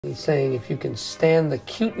He's saying, if you can stand the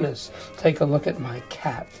cuteness, take a look at my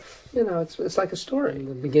cat. You know, it's like a story.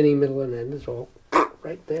 The beginning, middle, and end is all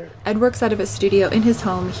right there. Ed works out of his studio in his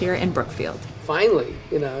home here in Brookfield. Finally,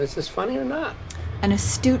 you know, is this funny or not? An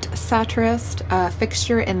astute satirist, a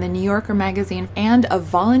fixture in the New Yorker magazine, and a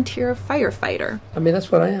volunteer firefighter. I mean,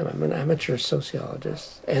 that's what I am. I'm an amateur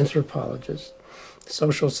sociologist, anthropologist,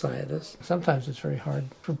 social scientist. Sometimes it's very hard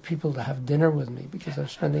for people to have dinner with me because I'm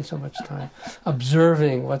spending so much time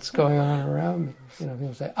observing what's going on around me. You know,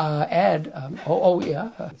 people say, Ed,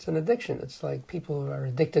 yeah. It's an addiction. It's like people who are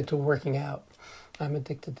addicted to working out. I'm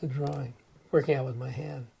addicted to drawing, working out with my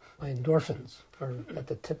hand. My endorphins are at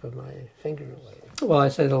the tip of my finger. Well, I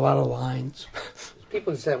said a lot of lines.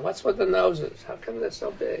 People say, what's with the noses? How come they're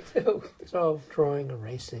so big? So drawing,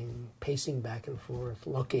 erasing, pacing back and forth,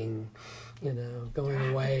 looking, you know,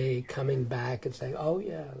 going away, coming back and saying, oh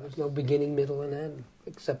yeah, there's no beginning, middle, and end,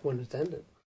 except when it's ended.